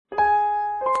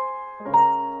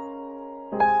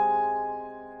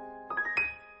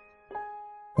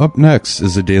Up next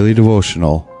is a daily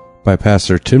devotional by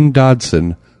Pastor Tim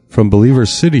Dodson from Believer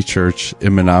City Church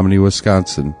in Menominee,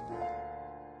 Wisconsin.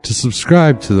 To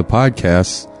subscribe to the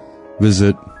podcast,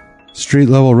 visit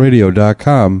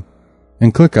streetlevelradio.com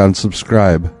and click on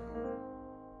subscribe.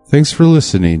 Thanks for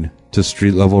listening to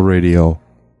Street Level Radio.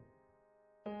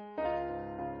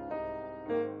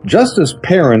 Just as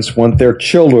parents want their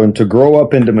children to grow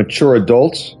up into mature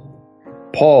adults,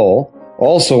 Paul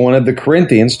also wanted the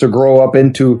Corinthians to grow up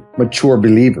into mature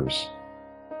believers.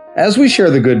 As we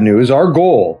share the good news, our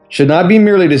goal should not be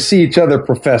merely to see each other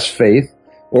profess faith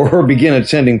or begin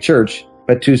attending church,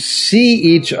 but to see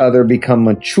each other become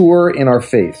mature in our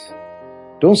faith.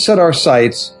 Don't set our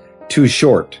sights too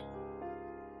short.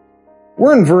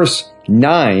 We're in verse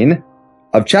 9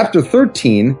 of chapter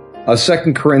 13 of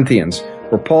 2 Corinthians,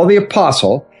 where Paul the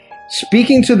Apostle,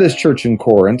 speaking to this church in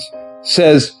Corinth,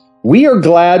 says, "We are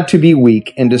glad to be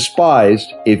weak and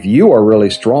despised if you are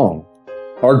really strong.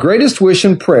 Our greatest wish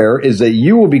and prayer is that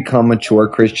you will become mature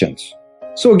Christians."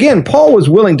 So again, Paul was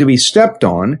willing to be stepped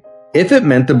on if it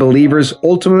meant the believer's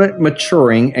ultimate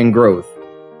maturing and growth.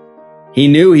 He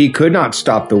knew he could not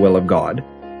stop the will of God,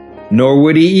 nor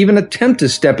would he even attempt to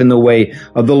step in the way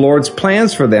of the Lord's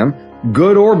plans for them,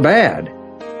 good or bad.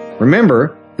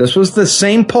 Remember, this was the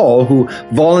same Paul who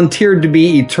volunteered to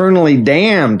be eternally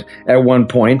damned at one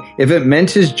point if it meant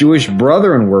his Jewish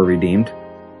brethren were redeemed.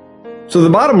 So the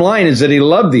bottom line is that he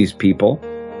loved these people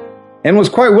and was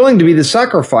quite willing to be the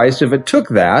sacrifice if it took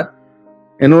that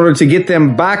in order to get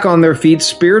them back on their feet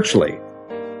spiritually.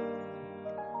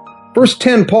 Verse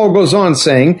 10, Paul goes on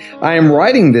saying, "I am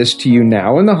writing this to you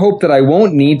now in the hope that I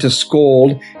won't need to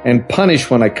scold and punish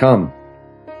when I come.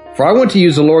 For I want to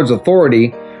use the Lord's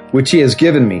authority which he has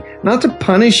given me, not to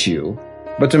punish you,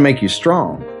 but to make you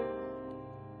strong."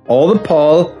 All that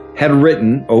Paul had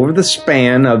written over the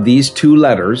span of these two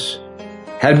letters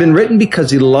had been written because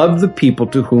he loved the people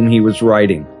to whom he was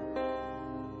writing.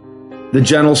 The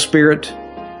gentle spirit,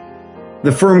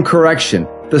 the firm correction,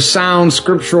 the sound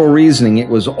scriptural reasoning, it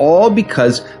was all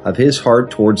because of his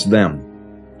heart towards them.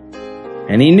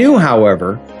 And he knew,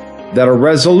 however, that a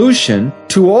resolution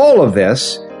to all of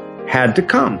this had to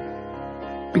come.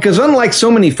 Because unlike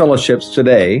so many fellowships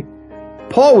today,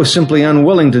 Paul was simply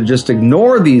unwilling to just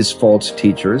ignore these false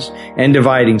teachers and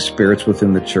dividing spirits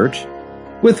within the church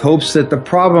with hopes that the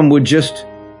problem would just,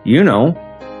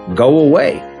 go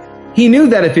away. He knew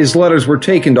that if his letters were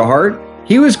taken to heart,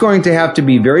 he was going to have to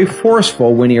be very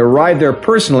forceful when he arrived there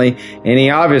personally, and he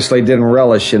obviously didn't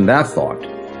relish in that thought.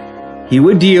 He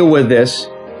would deal with this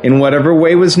in whatever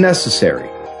way was necessary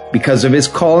because of his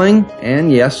calling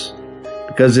and, yes,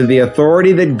 because of the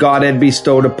authority that God had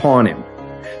bestowed upon him.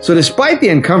 So despite the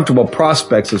uncomfortable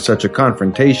prospects of such a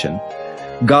confrontation,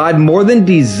 God more than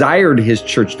desired his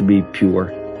church to be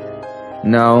pure.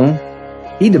 No,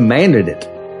 he demanded it.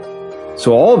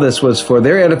 So all this was for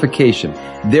their edification,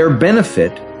 their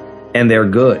benefit, and their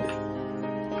good.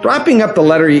 Wrapping up the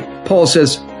letter, Paul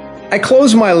says, "I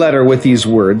close my letter with these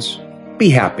words, be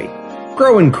happy,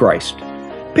 grow in Christ,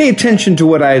 pay attention to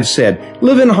what I have said,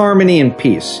 live in harmony and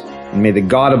peace, and may the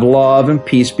God of love and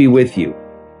peace be with you.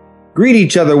 Greet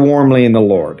each other warmly in the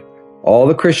Lord. All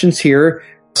the Christians here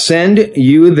send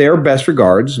you their best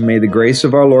regards. May the grace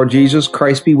of our Lord Jesus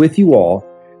Christ be with you all.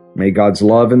 May God's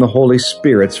love and the Holy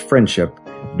Spirit's friendship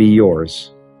be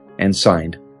yours." And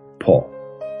signed, Paul.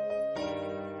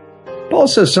 Paul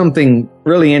says something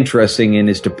really interesting in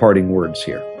his departing words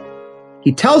here.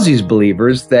 He tells these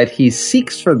believers that he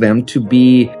seeks for them to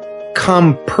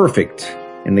become perfect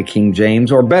in the King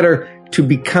James, or better, to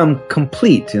become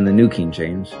complete in the New King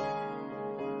James.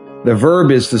 The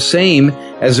verb is the same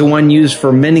as the one used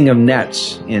for mending of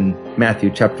nets in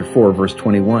Matthew chapter 4, verse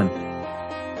 21.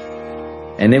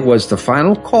 And it was the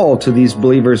final call to these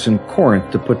believers in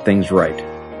Corinth to put things right.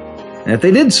 And if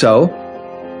they did so,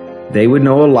 they would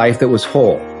know a life that was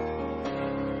whole.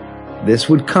 This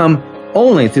would come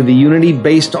only through the unity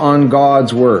based on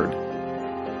God's word.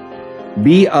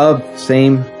 Be of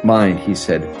same mind, he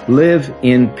said. Live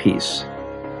in peace.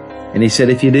 And he said,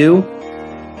 if you do,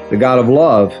 the God of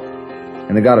love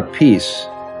and the God of peace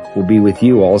will be with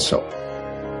you also.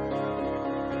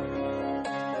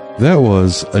 That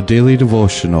was a daily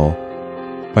devotional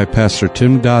by Pastor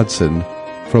Tim Dodson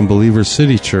from Believer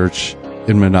City Church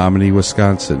in Menominee,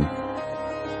 Wisconsin.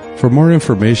 For more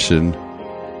information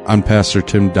on Pastor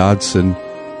Tim Dodson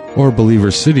or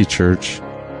Believer City Church,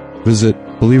 visit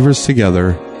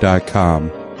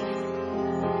believerstogether.com.